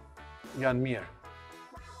 55 janë mirë.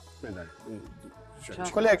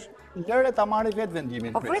 koleg, lëre ta marrë vetë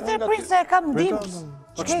vendimin. Po pritë se e kam dimës.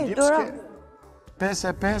 Qkej, dora?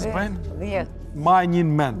 55 bëjnë 10. ma 1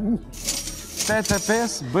 men.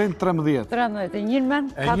 85 bëjnë 13. 13, e njën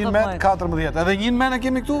men, E 1 men 14. Edhe 1 men e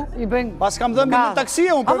kemi këtu? I bëjnë... Pas kam dhënë në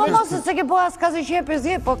taksie unë Apo përveç. mos se ke po as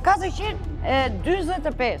 450, po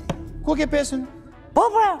 425. Ku ke pesën? Po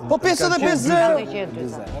pra. Po 55 zero.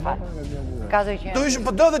 400. Do ishim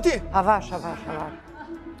po do dhe ti. Avash.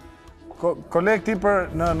 Koleg ti për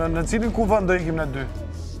në cilin kuvend do ikim në dy?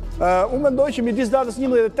 Unë mendoj që midis datës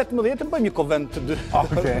 11 dhe 18 të bëjmë një kovend të dy.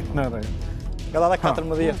 Okej, në rregull. Ka data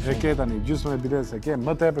 14. E ke tani, gjysmën e biletës e ke,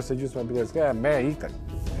 më tepër se gjysmën e biletës ke, me ikte.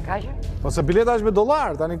 Ka që? Po se bileta është me dollar,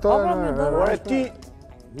 tani këto... Po, me dollar. Por e ti...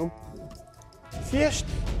 Thjesht...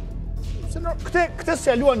 Këtë se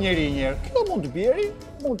aluan njeri njerë. Kjo mund të bjeri,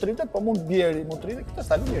 mund të rritet, po mund të bjeri, mund të rritet, këtë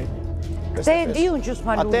se aluan njeri. Te e di unë që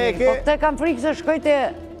s'ma Ate e lumi, ke- po te kam frikë se shkoj te...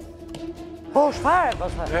 Po shfare, po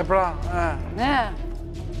se. E pra,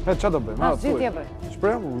 Ne, që do bëjmë? Ma, si t'je bëj?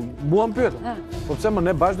 Shpreh, mua më pyet. Po pse më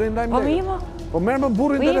ne bashkë do i ndajmë Po lekë? mi, mo. Po merr më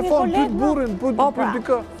burrin Po jemi telefon, kolegë, pyet mo. burrin, Po, pyet pra.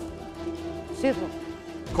 dikë. Si thu?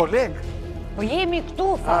 Koleg? Po jemi këtu,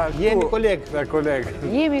 tha. Jemi koleg. Dhe koleg.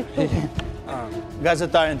 Jemi këtu.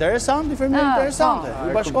 Gazetar interesant, infermier Ah, interesante. po.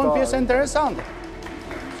 Ju bashkon pjesë interesante.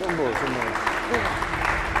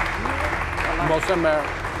 Mos e merë.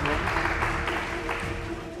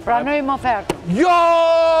 Pranojmë ofertën. Jo,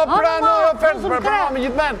 pranoj ofertën, për pranoj me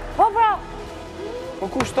gjithë men. Po pra. Po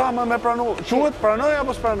kush ta me pranu? Quhet pranoj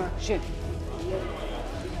apo s'pranoj? Shit.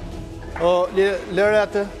 O, lëre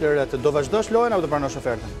atë, do vazhdosh lojen apo do pranosh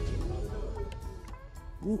ofertën?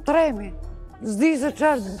 Në tremi. Zdi se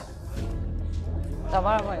qërë. Ta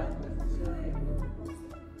marrë më jo.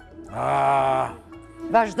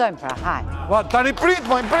 Vazhdojmë pra, hajde. Va, tani prit se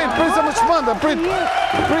më shpënda, prit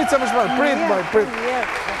se më shpënda, prit.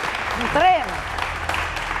 Në tremi.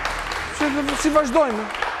 Si vazhdojmë?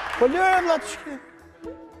 Po lëre vlla të shke.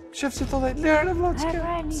 Shef si thotej, lëre vlla të shke.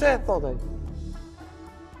 Se thotej?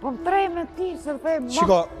 Po në tremi ti, se the...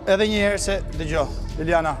 Shiko, edhe një herë se, dëgjo,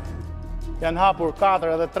 Liliana, janë hapur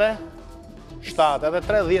 4 edhe 3, 7 edhe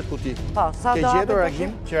 3, 10 kuti. Po, sa do hapet? Ke gjetur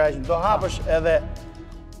Agim, që do hapësh edhe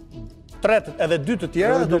 3 edhe 2 të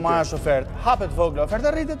tjera dhe do marrësh ofertë. Hapet vogla, oferta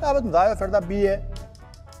rritet, hapet mdhaja, oferta bie.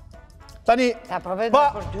 Tani, ta provojmë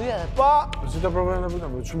për ty edhe. Pa, si ta provojmë për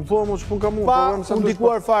ty? Që më thua mu që pun ka mu. Pa, unë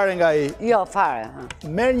dikuar fare nga i. Jo, fare.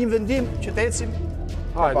 Merë një vendim që të ecim.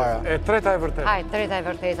 Hajde, e treta e vërteta. Hajde, treta e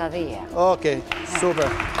vërteta dhije. Okej, super.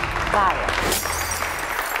 Fare.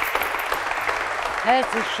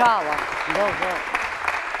 Eci shala, do zë.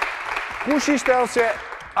 Kush ishte ose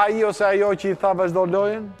ajo që i tha vazhdo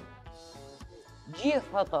lojen?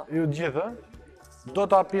 Gjithë ato. Ju gjithë, do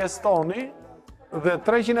ta pjestoni dhe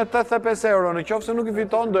 385 euro në qoftë se nuk i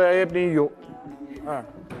fiton, do ja jepni ju.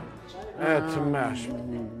 E të mesh.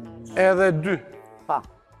 Edhe 2. Pa.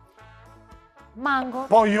 Mango.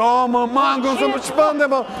 Po jo, më mango se më shpënde,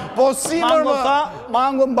 po si mërë më... Mango tha,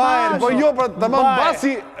 mango mbajnë. Po jo, pra të më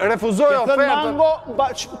basi refuzoj ofertën. Mango,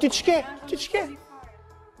 ti qke?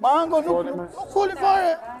 Mango nuk koli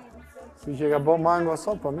fare. Si që ka bo mango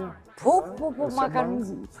sot, po mirë. Po, ma kanë...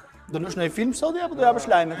 Do lush në i film sot, apo do japësh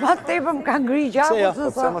lajme? Ma tepër më kanë gri gjaku se sa.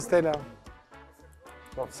 Pse më stela?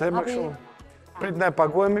 Po, pse më kështu? Prit ne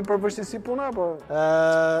paguemi për vështisi puna, po?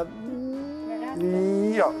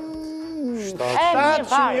 Jo.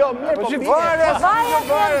 700, jo, mirë, po fare,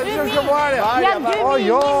 po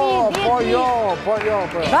jo.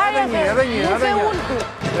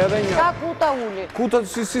 Edhe një. Ka kuta uli. Kuta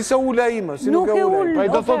si se ule ime, si nuk e ule. Pa i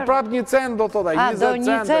do thot prap 1 cent, do thot,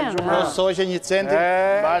 20 cent. Nësoj që 1 centi,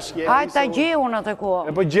 bashkë. Hajtë ta gje unë atë ko.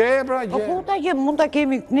 E po gje, pra, gje. Po ku ta gje, mund ta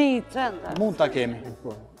kemi këni 1 cent. Mund ta kemi.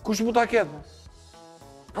 Kush mund ta ketë?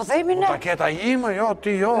 Po themi ne. Ta keta ime, jo,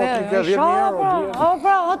 ti ke 10.000 euro. O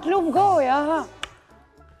pra, atë lumë goja, aha.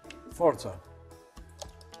 Forca.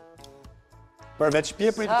 Përveç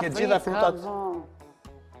pjeprit, ke gjitha frutat.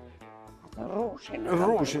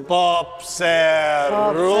 Rushin. Po pse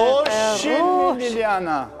rushin,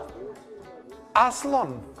 Liliana?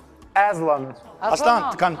 Aslan. Aslan,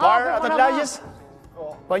 të kanë parë atë lagjes?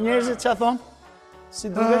 Po njerëzit që a thonë? Si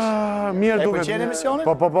dukesh? Mirë duket. E përqenë emisionin?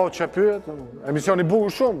 Po, që pyet. Emisioni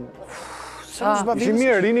bukur shumë. Ishim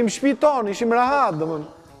mirë, rinim shpi tonë, ishim rahat, dëmën.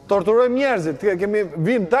 Torturojmë njerëzit, kemi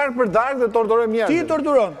vim dark për dark dhe torturojmë njerëzit. Ti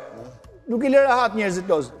torturon? Nuk i le rahat njerëzit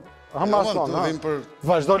lozë.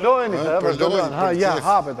 Vazhdo lojeni, vazhdo lojeni. Ja,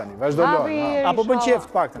 hape tani, vazhdo lojeni. Apo bën qef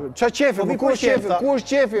të pakta? Qa qefi, ku është qefi? Ku është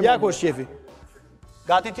qefi? Ja, ku është qefi?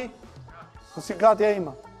 Gati ti? Si gati e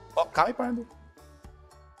ima. Po, kam i parëndu.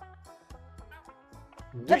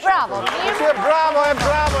 Bravo.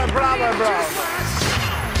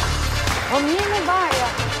 Po mirë me baja.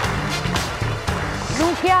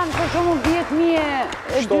 Nuk janë për shumë 10.000,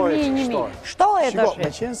 2.000, 1.000. Shtohet është. Shiko, me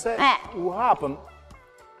qenë se u hapën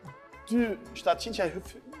 2.700 që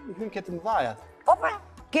hynë këtë mdhajat. Po pra,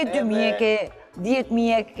 ke 2.000, ke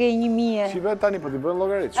 10.000, ke 1.000. Shive tani, po t'i bëjnë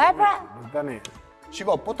logaritë. E pra.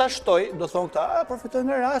 Shiko, po ta shtoj, do thonë këta, përfitoj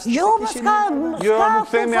në rast. Jo, më s'ka Jo, nuk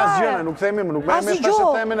themi asgjëne, nuk themi, nuk me thashe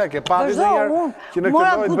themin e, ke pati dhe njerë që në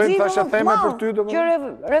këtë dojtë bëjmë thashe theme për ty. Që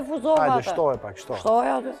refuzova atë. Hajde, shtohe pak, shtohe. Shtohe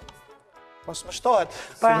atë. Po s'më shtohet,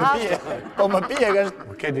 si më pije. Po më pije,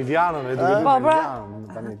 ke Divianën, e duke Divianën,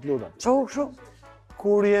 tani t'luta. Qo.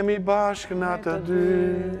 Kur jemi bashkë në të dy,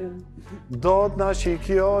 do t'na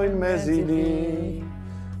shikjojnë me zili,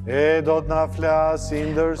 e do t'na flasin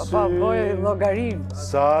dërsy,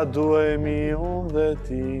 sa duhemi unë dhe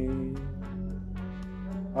ti.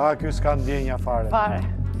 A, kjo s'ka ndjenja fare.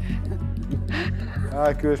 A,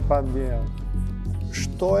 kjo është pa ndjenja.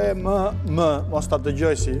 Shtoje mos t'a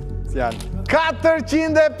dëgjoj si fjallë.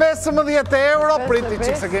 415 euro, priti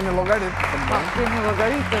që se kemi logaritë. Kemi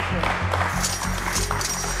logaritë të shumë.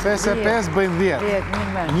 55 bëjnë 10.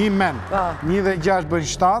 1 men. 1 dhe 6 bëjnë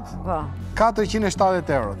 7. 470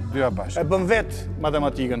 euro, dyja bashkë. E bën vetë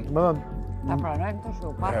matematikën. Ta pranojmë të shu,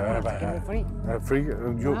 pa të kemi frikë.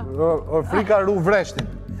 Frika ru vreshtin.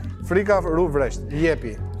 Frika ru vreshtin.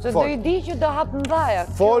 Jepi. Se do i di që do hapë në dhaja.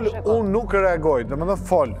 Fol, unë nuk reagoj. Dhe më dhe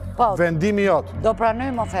fol. Vendimi jotë. Do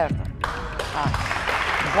pranojmë ofertën.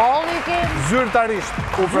 Bolli kemi. Zyrtarisht.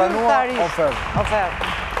 U pranua ofertën.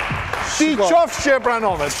 Ti qofsh që e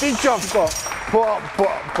pranove. Ti qofsh. Po.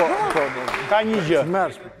 Ka një gjë.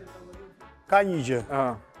 Mërshme. Ka një gjë.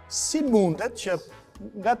 Si mundet që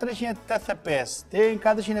nga 385 deri në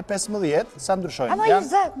 415, sa ndryshojnë? Ama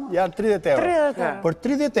 20. Janë 30 euro. 30 euro. Për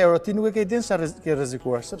 30 euro ti nuk e ke dinë sa ke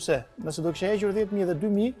rrezikuar, sepse nëse do kishe hequr 10.000 dhe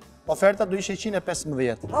 2.000, oferta do ishe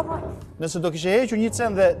 115. Nëse do kishe hequr 1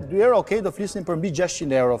 cent dhe 2 euro, okej, do flisnin për mbi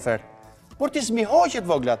 600 euro ofertë. Por ti s'mi hoqet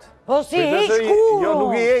voglat. Po si heq ku? Jo,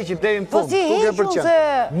 nuk i heqit deri në fund. Po si heq se...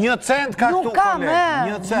 1 cent ka këtu,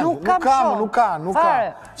 koleg. 1 cent. Nuk ka.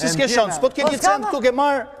 Si s'ke shans, po t'ke 1 cent këtu ke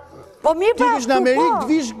marrë. Po mirë ti vish në Amerikë,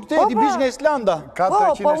 ti vish nga Islanda.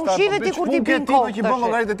 Po ushive ti kur ti bin kohë. Ti që bën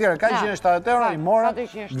llogarit e tjera, ka 170 euro, i mora,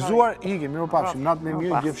 gëzuar, iki, miru pafshim, natë me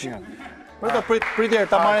mirë gjithçka. Pritje,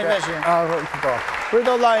 ta marrim veshin.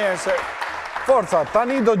 Prito vllajer se forca,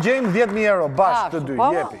 tani do gjejmë 10.000 euro bashkë të dy,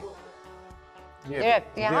 jepi.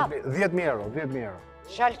 Jepi, 10.000 euro, 10.000 euro.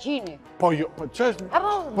 Shalqini. Po jo, po ç'është?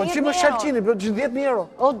 Po ç'i më shalqini, po 10.000 euro.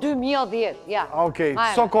 O 2.000 o 10, ja. Okej,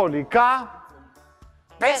 Sokoli ka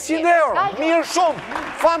 500 euro, mirë shumë,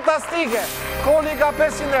 fantastike. Koli ka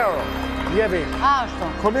 500 euro. Jebi. Ashtu.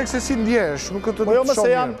 Koleg se si ndjesh, nuk këtë po jo më se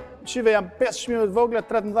janë, shive janë 5 shmimet vogla,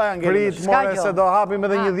 3 të ndaja ngeli. Prit, more se do hapim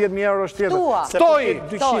edhe një 10.000 euro shtjetër.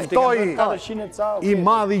 Ftoj, i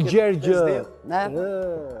madhi Gjergjë.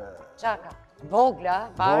 Qaka, vogla,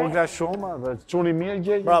 pare. Vogla shumë, dhe quni mirë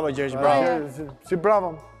Gjergjë. Bravo Gjergjë, bravo. Si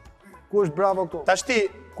bravo. Ku është bravo këtu? Ta shti,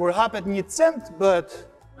 kur hapet 1 cent, bëhet...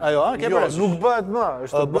 Ajo, ke përës? Nuk bëhet më,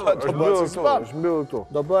 është mbyllë këtu.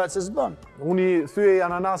 Do bëhet se s'bën. Unë i thyej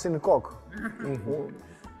ananasin në kokë.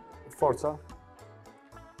 Forca.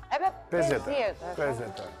 50. E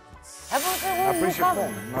po se unë nuk kam.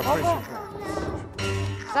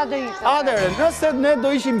 Sa do ishte? Adere, nëse ne do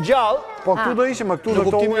ishim gjallë... Po këtu do ishim, këtu do të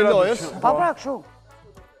kuptimin e lojës. Pa pra këshu.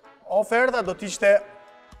 Oferta do t'ishte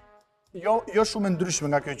jo shumë e ndryshme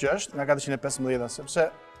nga kjo që është, nga 415, sepse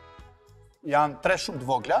janë 3 shumë të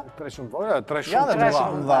vogla. 3 shumë të vogla, 3 shumë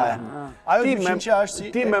të dhaja. Ajo 200 që është si...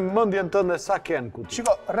 Ti me mëndjen tënde sa kenë këtë?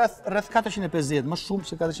 Shiko, rreth 450, më shumë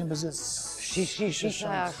se 450. Shisha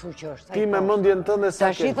ashtu që është. Ti me mëndjen tënde sa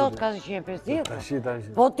kenë? Ta shi thot 450? Ta shi.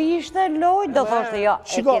 Po ti ishte loj, do thoshte jo.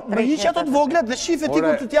 Shiko, më hiq ato të voglat dhe shife ti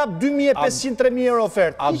kur të t'jap 2.500-3.000 euro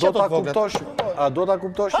ofertë. A do ta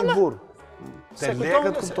kuptosh në burr? Te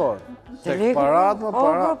lekët kuptohet. Tek parat më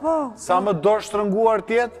para. Sa më dorë shtrënguar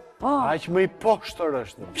tjetë, aq më i poshtër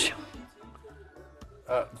është.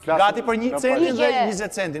 Gati për 1 centin dhe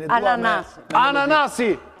 20 centin. Ananasi.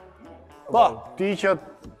 Ananasi! Po, ti që...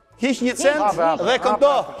 Hiq 1 cent dhe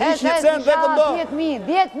këndo. Hiq 1 cent dhe këndo.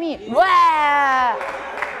 10.000.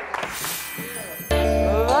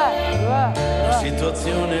 La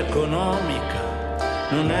situazione economica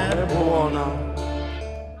non è buona.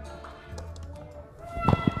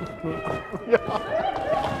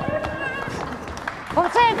 Po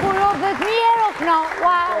pëse e kur 10.000 euro këno?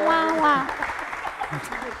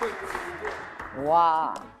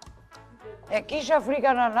 Ua. E kisha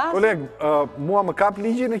frika në nasë? Koleg, mua më kap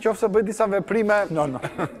ligji në qofë se bëjt disa veprime... No.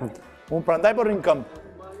 Unë prandaj po rinë këmbë.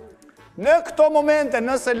 Në këto momente,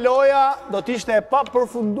 nëse loja do t'ishte e pa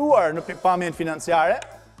përfunduar në pikpamjen financiare,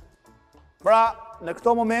 pra në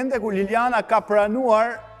këto momente kur Liliana ka pranuar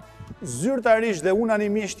zyrtarisht dhe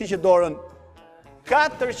unanimisht ti që dorën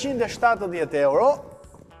 470 euro,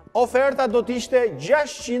 oferta do t'ishte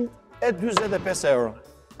 625 euro.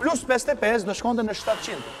 Plus 55 do shkonte në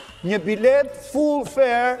 700. Një bilet full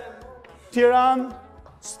fare Tiranë,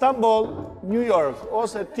 Istanbul, New York,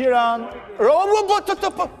 ose Tiranë...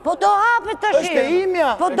 Po do hapet të shi. Është e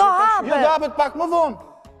imja. Po do hapet. Jo, do hapet pak më vonë.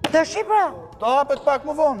 Të shi pra. Do hapet pak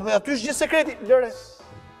më vonë. Dhe aty është gjithë sekreti. Lëre,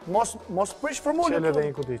 mos prish formulën. Qele dhe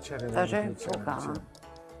një kuti, qele dhe një kuti.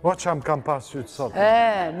 Po që am kam pas qytë sot.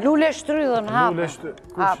 Lule shtrydhën hapet. Lule shtrydhën.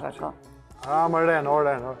 Hapet, ko. A, më renë.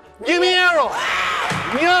 1.000 euro!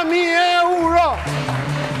 1.000 euro!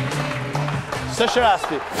 Së është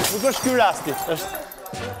rasti. Nuk është ky rasti.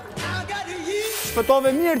 Shpëtove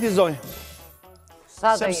mirë ti zonjë.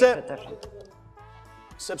 Sa do ishte të shi?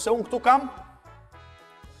 Sepse unë këtu kam...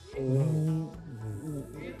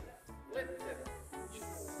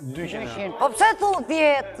 Po pse thu 10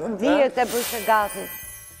 e bëshe gati?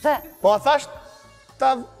 Pse? Po a thasht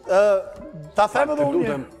ta them edhe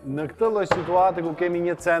unë. Në këtë lloj situate ku kemi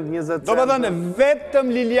 1 cent, 20 cent... Do më dhënë, vetëm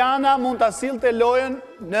Liliana mund të asilte lojën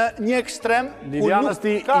në një ekstrem. Lilianës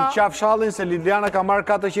ti i qaf shallin se Liliana ka marrë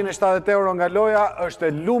 470 euro nga loja, është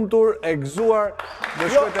e lumtur, e gëzuar, dhe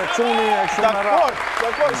shkojt e quni, e kështu në ra.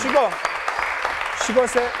 Dakor, shiko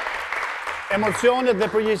se emocionet dhe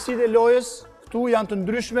përgjegjësitë e lojës këtu janë të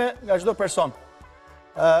ndryshme nga çdo person.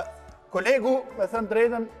 Kolegu, me thënë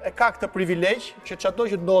drejtën, e ka këtë privilegj që çdo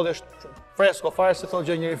që ndodhi është fresko fare se thotë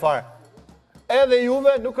gjë njëri fare. Edhe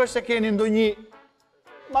juve nuk është se keni ndonjë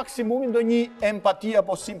maksimumi ndonjë empati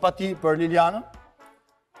apo simpati për Lilianën,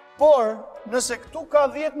 por nëse këtu ka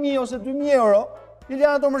 10.000 ose 2.000 euro,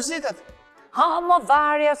 Liliana do mërzitet. Ha, më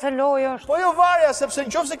varja se loja është. Po jo varja, sepse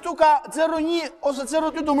nëse këtu ka 0.1 ose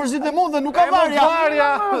 0.2 do mërzitet mund dhe nuk ka varja.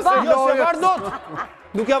 Se se var dot.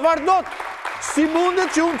 Nuk ja var dot. Si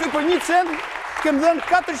mundet që unë ty për 1 cent kem dhënë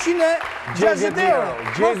 460 euro.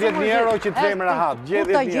 Gjedhjet 1 euro që të vejmë rahat.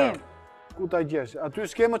 Gjedhjet 1 euro. Ku ta gjesh? Aty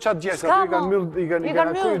s'kemë qatë gjesh, aty i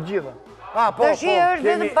kanë kryt gjitha. Të shi është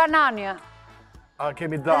edhe banania.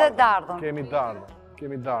 Kemi Edhe dardhën.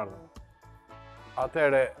 Kemi dardhën.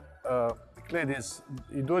 Atere, Kledis,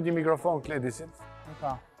 i duhet një mikrofon Kledisit.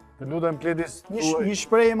 Të lutem Kledis... Një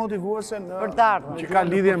shprehje motivuese në... Për dardhën. Që ka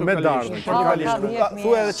lidhje me dardhën.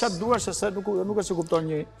 Thuaj edhe qatë duash, se nuk e se kupton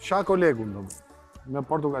një... Qa kolegu në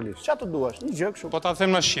portugalisht. Qa të duash? Një gjë kështu. Po ta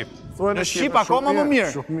them në Shqip. Në Shqip akoma më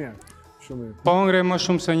mirë. Shumë mirë. Po ngrej më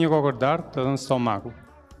shumë se një kokër dardhë të dhënë stomaku.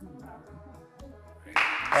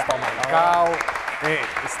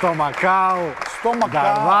 Stomakau.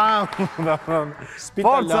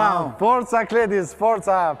 Forca Kledis,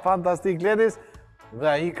 forca, fantastik Kledis. Dhe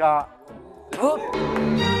ai ka...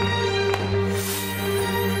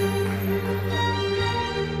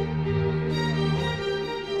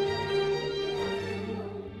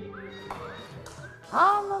 Ha,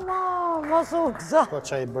 mos u gëzo. Po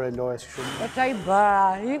qa i bërë lojës kështu. Po qa i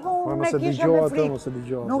bëra, iku unë e kisha me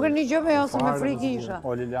frikë. Nuk e një gjë me ose me frikë isha.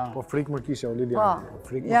 O Liliana. Po frikë më kisha, o Liliana.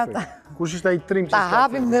 Po, kush ishte ai trim që ta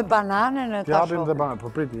hapim dhe bananën e ta shoh. Hapim dhe bananën,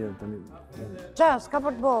 po priti jenë tani. Qa, s'ka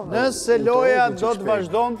për të bovë. Nëse loja do të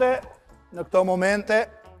vazhdonte, në këto momente,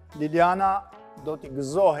 Liliana do t'i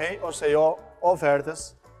gëzohej, ose jo, ofertës,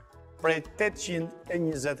 prej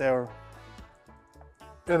 820 euro.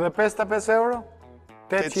 Edhe 55 euro?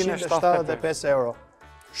 875 euro.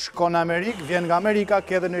 Shkon në Amerikë, vjen nga Amerika,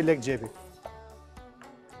 ke dhe në i lek gjepi.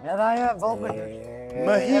 Edhe ajo e vogël.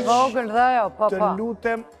 Më E vogël dhe ajo, po. të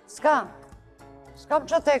lutem... S'ka për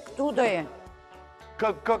që te këtu do jenë.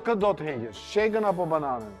 Kë do të heqesh? Shegën apo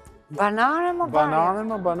bananën? Banane më pare.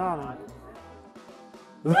 Bananën.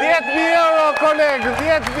 10.000 euro, kolegë,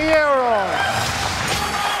 10.000 euro!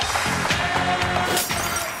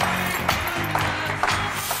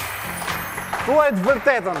 Thuaj të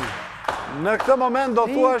vërtetën. Në këtë moment do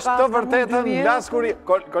thuash të vërtetën laskuri...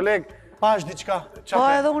 Koleg... Pash diçka. Po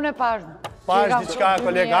edhe unë e pash. Pash diçka,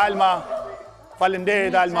 koleg Alma.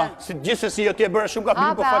 Falemderit, Alma. Si gjithsesi jo ti e bërë shumë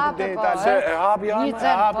kapim, po falemderit, Alma. Se e hapi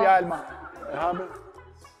Alma? E hapi.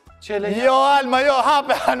 Jo, Alma, jo,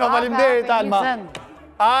 hape, Alma, falemderit, Alma.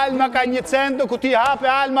 Alma ka 1 cent në kuti, hape,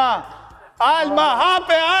 Alma. Alma,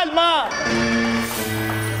 hape, Alma.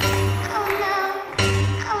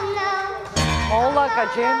 Olla ka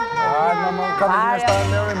qenë. Alma, më ka një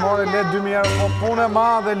 7 euro, more le 2.000 euro, po punë e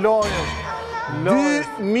madhe lojës.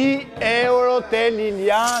 2.000 euro te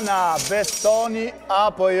Liliana, besoni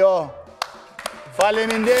apo jo.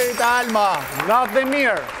 Faleminderit, Alma. Natë dhe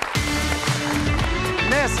mirë.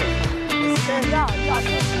 Nesër. Ja,